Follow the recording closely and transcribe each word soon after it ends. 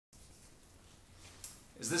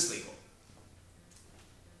Is this legal?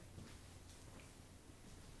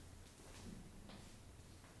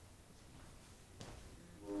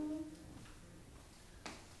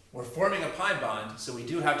 We're forming a pi bond, so we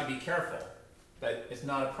do have to be careful. But it's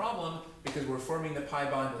not a problem because we're forming the pi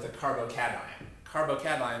bond with a carbocation.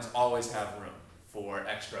 Carbocations always have room for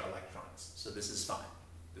extra electrons, so this is fine.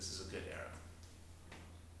 This is a good arrow.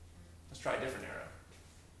 Let's try a different arrow.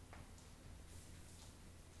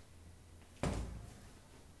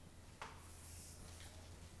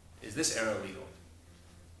 Is this arrow legal?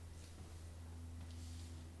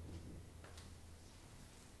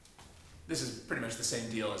 This is pretty much the same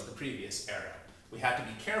deal as the previous arrow. We have to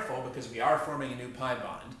be careful because we are forming a new pi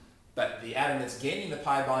bond, but the atom that's gaining the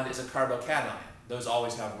pi bond is a carbocation. Those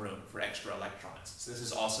always have room for extra electrons. So this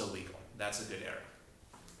is also legal. That's a good arrow.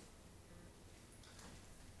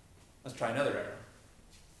 Let's try another arrow.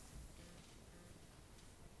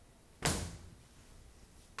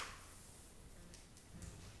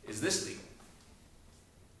 Is this legal?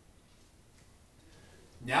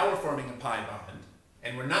 Now we're forming a pi bond,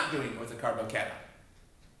 and we're not doing it with a carbocation.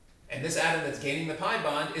 And this atom that's gaining the pi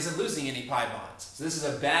bond isn't losing any pi bonds. So this is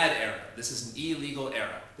a bad arrow. This is an illegal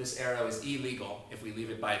arrow. This arrow is illegal if we leave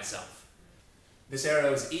it by itself. This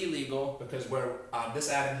arrow is illegal because this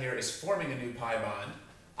atom here is forming a new pi bond,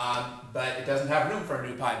 but it doesn't have room for a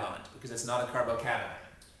new pi bond because it's not a carbocation.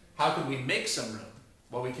 How could we make some room?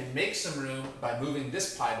 Well, we can make some room by moving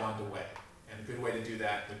this pi bond away. And a good way to do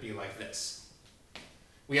that would be like this.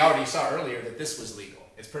 We already saw earlier that this was legal.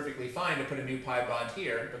 It's perfectly fine to put a new pi bond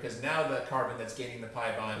here because now the carbon that's gaining the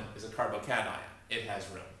pi bond is a carbocation. It has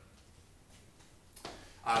room.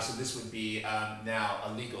 So this would be now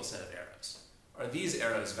a legal set of arrows. Are these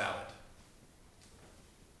arrows valid?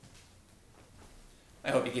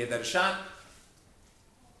 I hope you gave that a shot.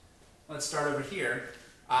 Let's start over here.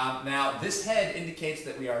 Now this head indicates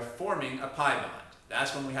that we are forming a pi bond.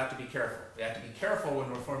 That's when we have to be careful. We have to be careful when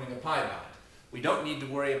we're forming a pi bond. We don't need to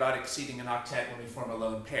worry about exceeding an octet when we form a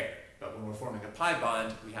lone pair, but when we're forming a pi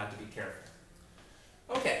bond, we have to be careful.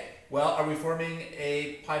 Okay, well, are we forming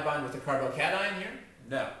a pi bond with a carbocation here?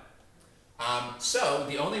 No. So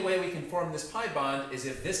the only way we can form this pi bond is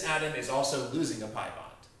if this atom is also losing a pi bond.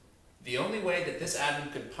 The only way that this atom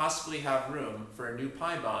could possibly have room for a new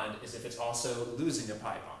pi bond is if it's also losing a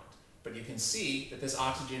pi bond. But you can see that this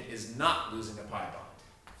oxygen is not losing a pi bond.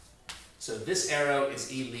 So this arrow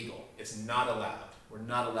is illegal. It's not allowed. We're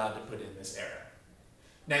not allowed to put in this arrow.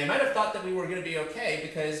 Now you might have thought that we were going to be okay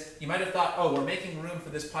because you might have thought, oh, we're making room for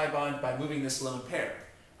this pi bond by moving this lone pair.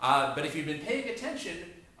 But if you've been paying attention,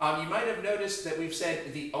 you might have noticed that we've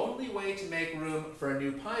said the only way to make room for a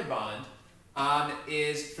new pi bond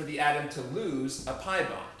is for the atom to lose a pi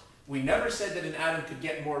bond. We never said that an atom could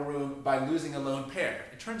get more room by losing a lone pair.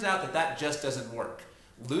 It turns out that that just doesn't work.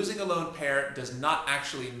 Losing a lone pair does not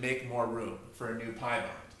actually make more room for a new pi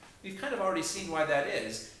bond. We've kind of already seen why that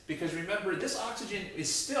is, because remember, this oxygen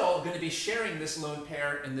is still going to be sharing this lone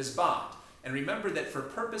pair in this bond. And remember that for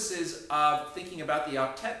purposes of thinking about the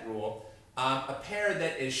octet rule, a pair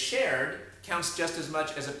that is shared counts just as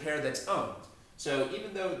much as a pair that's owned. So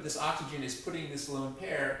even though this oxygen is putting this lone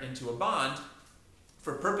pair into a bond,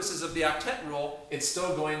 for purposes of the octet rule, it's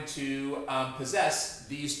still going to possess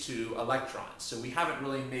these two electrons. So we haven't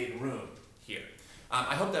really made room here.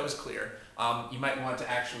 I hope that was clear. You might want to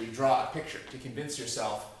actually draw a picture to convince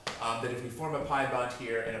yourself that if we form a pi bond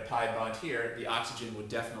here and a pi bond here, the oxygen would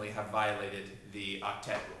definitely have violated the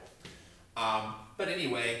octet rule. But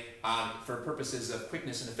anyway, for purposes of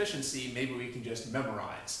quickness and efficiency, maybe we can just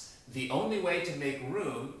memorize. The only way to make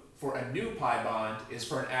room for a new pi bond is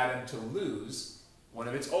for an atom to lose one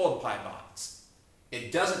of its old pi bonds.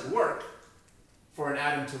 It doesn't work for an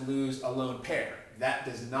atom to lose a lone pair. That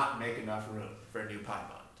does not make enough room for a new pi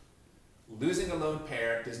bond. Losing a lone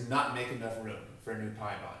pair does not make enough room for a new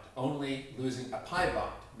pi bond. Only losing a pi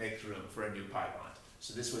bond makes room for a new pi bond.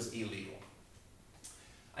 So this was illegal.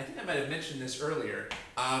 I think I might have mentioned this earlier.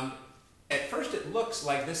 At first it looks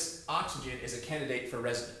like this oxygen is a candidate for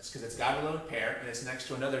resonance because it's got a lone pair and it's next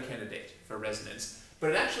to another candidate for resonance.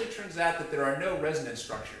 But it actually turns out that there are no resonance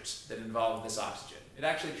structures that involve this oxygen. It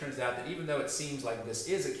actually turns out that even though it seems like this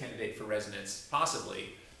is a candidate for resonance,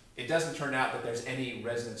 possibly, it doesn't turn out that there's any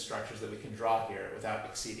resonance structures that we can draw here without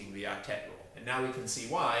exceeding the octet rule. And now we can see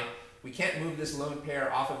why. We can't move this lone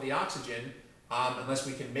pair off of the oxygen unless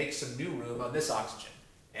we can make some new room on this oxygen.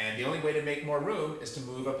 And the only way to make more room is to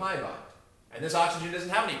move a pi bond. And this oxygen doesn't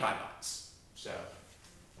have any pi bonds. So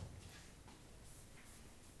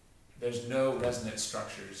there's no resonance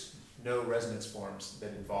structures, no resonance forms that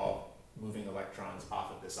involve moving electrons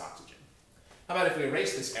off of this oxygen. How about if we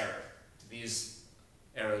erase this error? Do these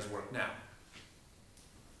arrows work now?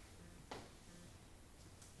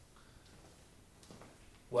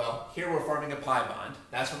 Well, here we're forming a pi bond.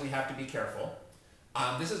 That's when we have to be careful.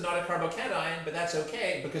 This is not a carbocation, but that's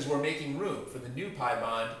okay because we're making room for the new pi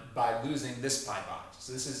bond by losing this pi bond.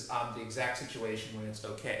 So this is the exact situation when it's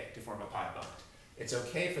okay to form a pi bond. It's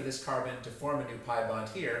okay for this carbon to form a new pi bond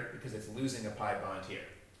here because it's losing a pi bond here.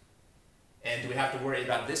 And do we have to worry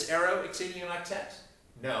about this arrow exceeding an octet?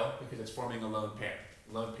 No, because it's forming a lone pair.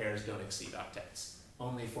 Lone pairs don't exceed octets.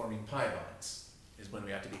 Only forming pi bonds is when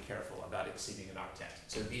we have to be careful about exceeding an octet.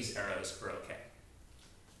 So these arrows are okay.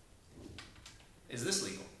 Is this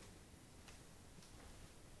legal?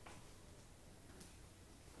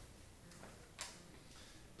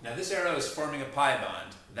 Now this arrow is forming a pi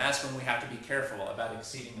bond. That's when we have to be careful about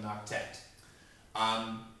exceeding an octet.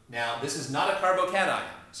 Now this is not a carbocation,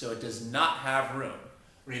 so it does not have room.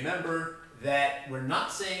 Remember that we're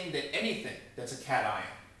not saying that anything that's a cation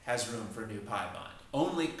has room for a new pi bond.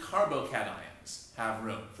 Only carbocations have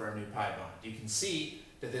room for a new pi bond. You can see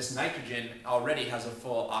that this nitrogen already has a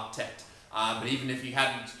full octet. But even if you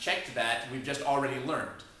hadn't checked that, we've just already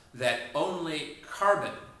learned that only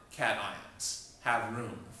carbon cations have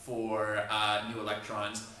room for new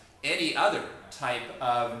electrons. Any other type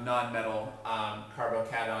of nonmetal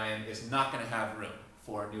carbocation is not going to have room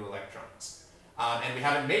for new electrons. And we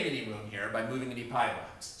haven't made any room here by moving any pi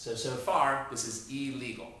bonds. So far, this is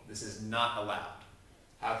illegal. This is not allowed.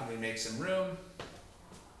 How can we make some room?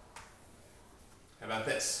 How about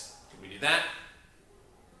this? Can we do that?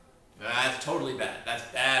 That's totally bad. That's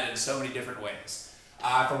bad in so many different ways.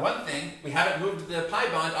 For one thing, we haven't moved the pi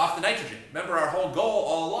bond off the nitrogen. Remember, our whole goal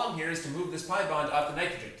all along here is to move this pi bond off the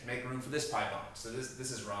nitrogen to make room for this pi bond. So this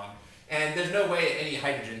is wrong. And there's no way any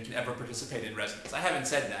hydrogen can ever participate in resonance. I haven't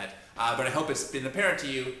said that, but I hope it's been apparent to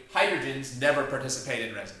you, hydrogens never participate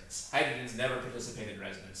in resonance. Hydrogens never participate in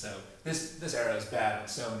resonance. So this arrow is bad on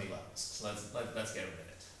so many levels. So let's get rid of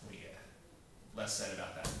it. Less said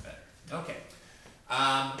about that, the better. Okay.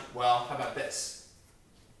 Well, how about this?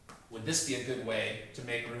 Would this be a good way to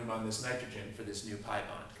make room on this nitrogen for this new pi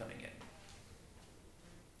bond coming in?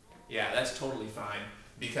 Yeah, that's totally fine,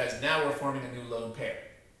 because now we're forming a new lone pair.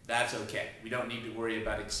 That's okay. We don't need to worry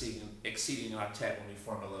about exceeding an octet when we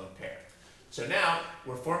form a lone pair. So now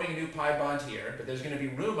we're forming a new pi bond here, but there's going to be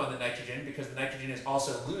room on the nitrogen because the nitrogen is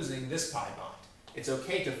also losing this pi bond. It's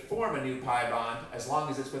okay to form a new pi bond as long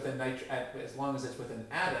as it's with an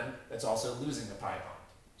atom that's also losing a pi bond.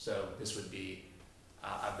 So this would be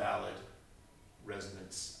a valid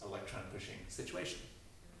resonance electron pushing situation.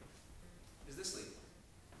 Is this legal?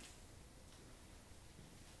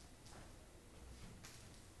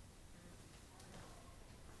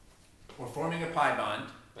 We're forming a pi bond,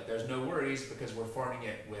 but there's no worries because we're forming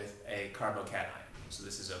it with a carbocation. So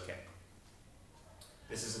this is okay.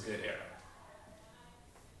 This is a good arrow.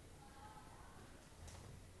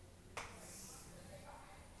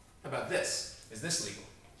 How about this? Is this legal?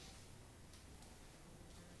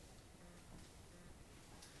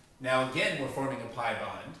 Now again, we're forming a pi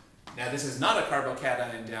bond. Now this is not a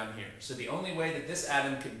carbocation down here. So the only way that this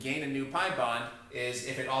atom could gain a new pi bond is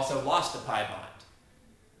if it also lost a pi bond.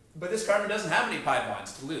 But this carbon doesn't have any pi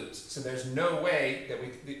bonds to lose. So there's no way that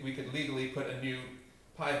we could legally put a new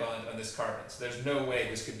pi bond on this carbon. So there's no way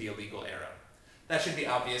this could be a legal arrow. That should be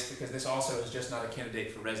obvious because this also is just not a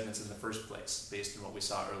candidate for resonance in the first place, based on what we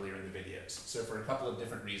saw earlier in the videos. So for a couple of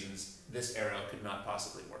different reasons, this arrow could not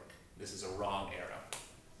possibly work. This is a wrong arrow.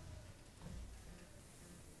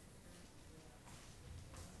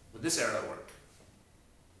 Would this arrow work?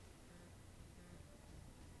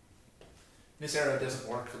 This arrow doesn't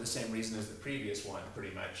work for the same reason as the previous one,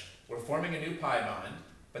 pretty much. We're forming a new pi bond,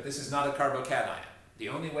 but this is not a carbocation. The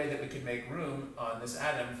only way that we could make room on this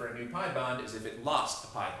atom for a new pi bond is if it lost a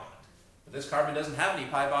pi bond. But this carbon doesn't have any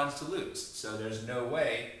pi bonds to lose, so there's no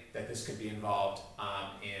way that this could be involved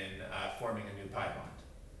in forming a new pi bond.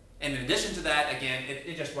 And in addition to that, again,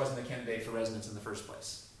 it just wasn't a candidate for resonance in the first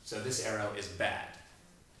place. So this arrow is bad.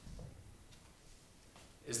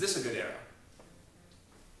 Is this a good arrow?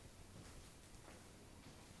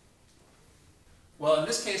 Well, in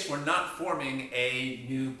this case, we're not forming a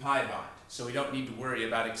new pi bond, so we don't need to worry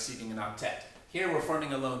about exceeding an octet. Here, we're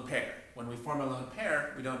forming a lone pair. When we form a lone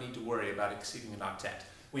pair, we don't need to worry about exceeding an octet.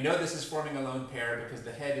 We know this is forming a lone pair because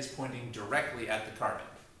the head is pointing directly at the carbon,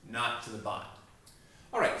 not to the bond.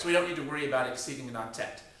 All right, so we don't need to worry about exceeding an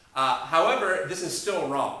octet. However, this is still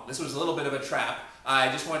wrong. This was a little bit of a trap.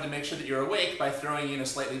 I just wanted to make sure that you're awake by throwing in a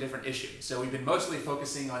slightly different issue. So we've been mostly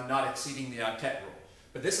focusing on not exceeding the octet rule.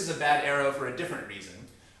 But this is a bad arrow for a different reason.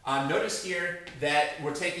 Notice here that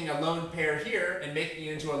we're taking a lone pair here and making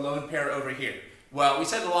it into a lone pair over here. Well, we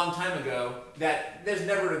said a long time ago that there's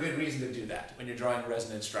never a good reason to do that when you're drawing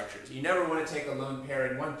resonance structures. You never want to take a lone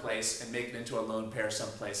pair in one place and make it into a lone pair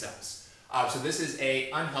someplace else. So this is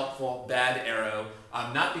a unhelpful, bad arrow,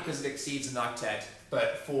 not because it exceeds an octet,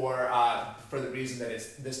 but for the reason that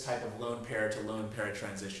it's this type of lone pair to lone pair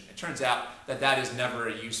transition. It turns out that that is never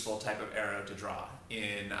a useful type of arrow to draw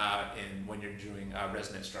when you're doing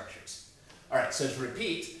resonance structures. All right, so to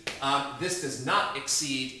repeat, this does not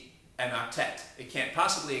exceed an octet. It can't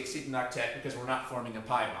possibly exceed an octet because we're not forming a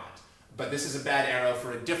pi bond. But this is a bad arrow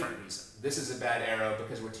for a different reason. This is a bad arrow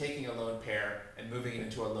because we're taking a lone pair and moving it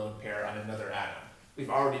into a lone pair on another atom. We've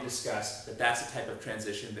already discussed that that's a type of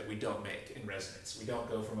transition that we don't make in resonance. We don't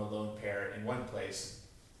go from a lone pair in one place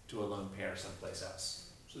to a lone pair someplace else.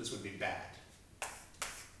 So this would be bad.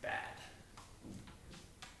 Bad.